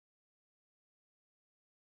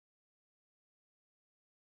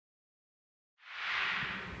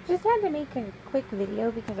Just had to make a quick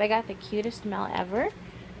video because I got the cutest mail ever.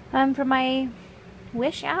 For my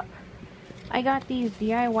Wish app, I got these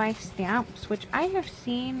DIY stamps, which I have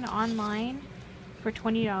seen online for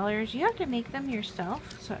 $20. You have to make them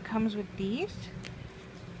yourself, so it comes with these,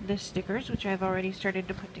 the stickers, which I've already started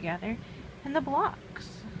to put together, and the blocks.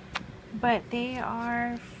 But they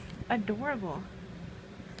are adorable.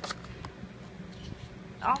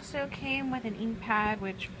 Also came with an ink pad,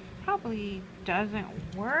 which probably doesn't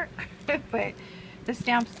work, but the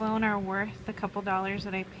stamps alone are worth the couple dollars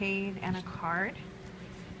that I paid, and a card.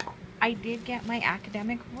 I did get my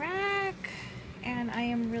academic rack, and I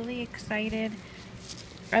am really excited.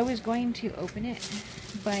 I was going to open it,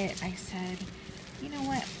 but I said, you know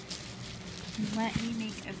what, let me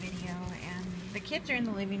make a video. And the kids are in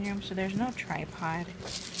the living room, so there's no tripod,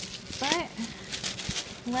 but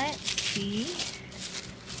let's see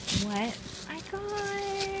what I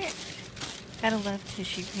got. Gotta love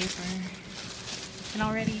tissue paper. I can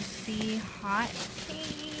already see hot pink.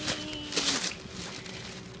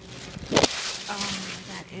 Oh,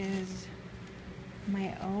 that is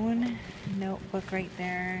my own notebook right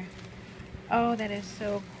there. Oh, that is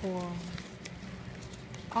so cool.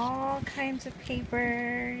 All kinds of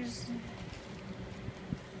papers.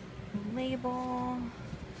 Label.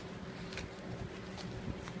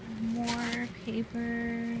 More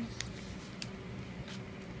papers.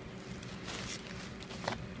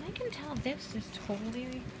 I can tell this is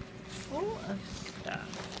totally full of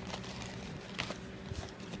stuff.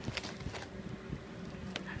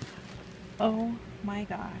 Oh my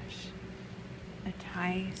gosh. A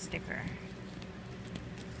tie sticker.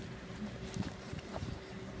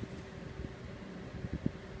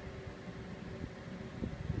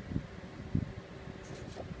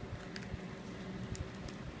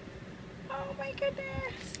 Oh my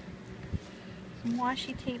goodness. Some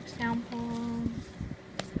washi tape samples.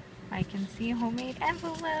 I can see homemade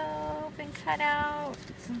envelope and cutouts.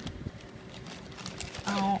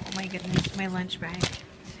 Oh my goodness, my lunch bag.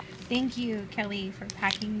 Thank you, Kelly, for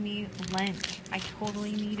packing me lunch. I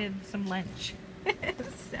totally needed some lunch.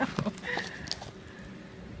 So,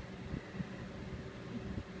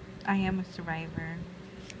 I am a survivor.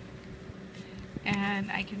 And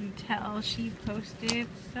I can tell she posted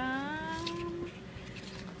some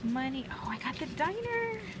money. Oh, I got the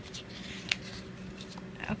diner.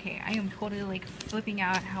 Okay, I am totally like flipping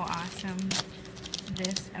out how awesome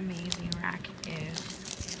this amazing rack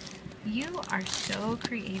is. You are so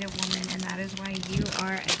creative, woman, and that is why you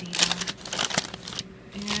are a diva.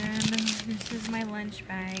 And this is my lunch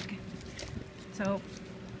bag. So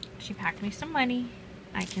she packed me some money.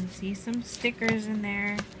 I can see some stickers in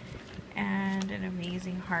there and an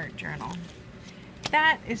amazing heart journal.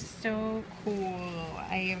 That is so cool.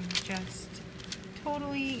 I am just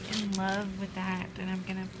totally in love with that, and I'm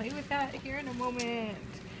gonna play with that here in a moment.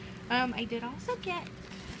 I did also get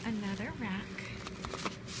another rack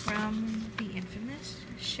from the infamous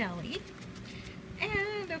Shelly,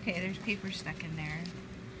 and okay, there's paper stuck in there.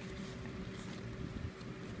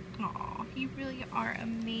 Aw, you really are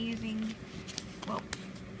amazing. Well,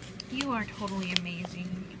 you are totally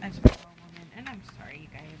amazing as well, woman, and I'm sorry, you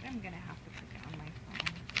guys, I'm gonna have to put down my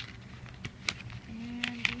phone.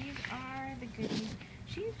 And these are the goodies.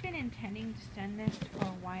 She's been intending to send this for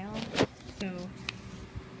a while, so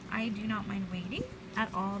I do not mind waiting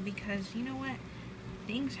at all, because you know what?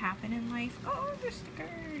 Things happen in life. Oh, the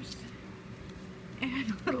stickers.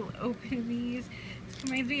 And we'll open these. This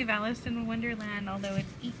reminds me of Alice in Wonderland, although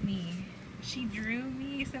it's Eat Me. She drew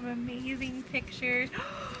me some amazing pictures.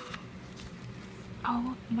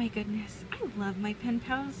 Oh my goodness. I love my pen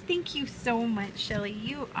pals. Thank you so much, Shelly.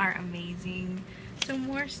 You are amazing. Some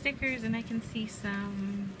more stickers, and I can see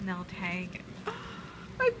some nail tag.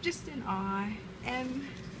 I'm just in awe. And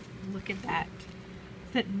look at that.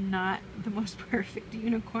 Is that not the most perfect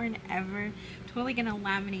unicorn ever? Totally gonna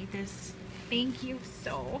laminate this. Thank you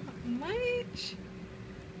so much.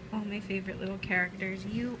 All my favorite little characters.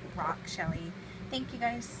 You rock, Shelly. Thank you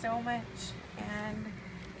guys so much. And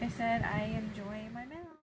like I said, I enjoy my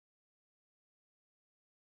mail.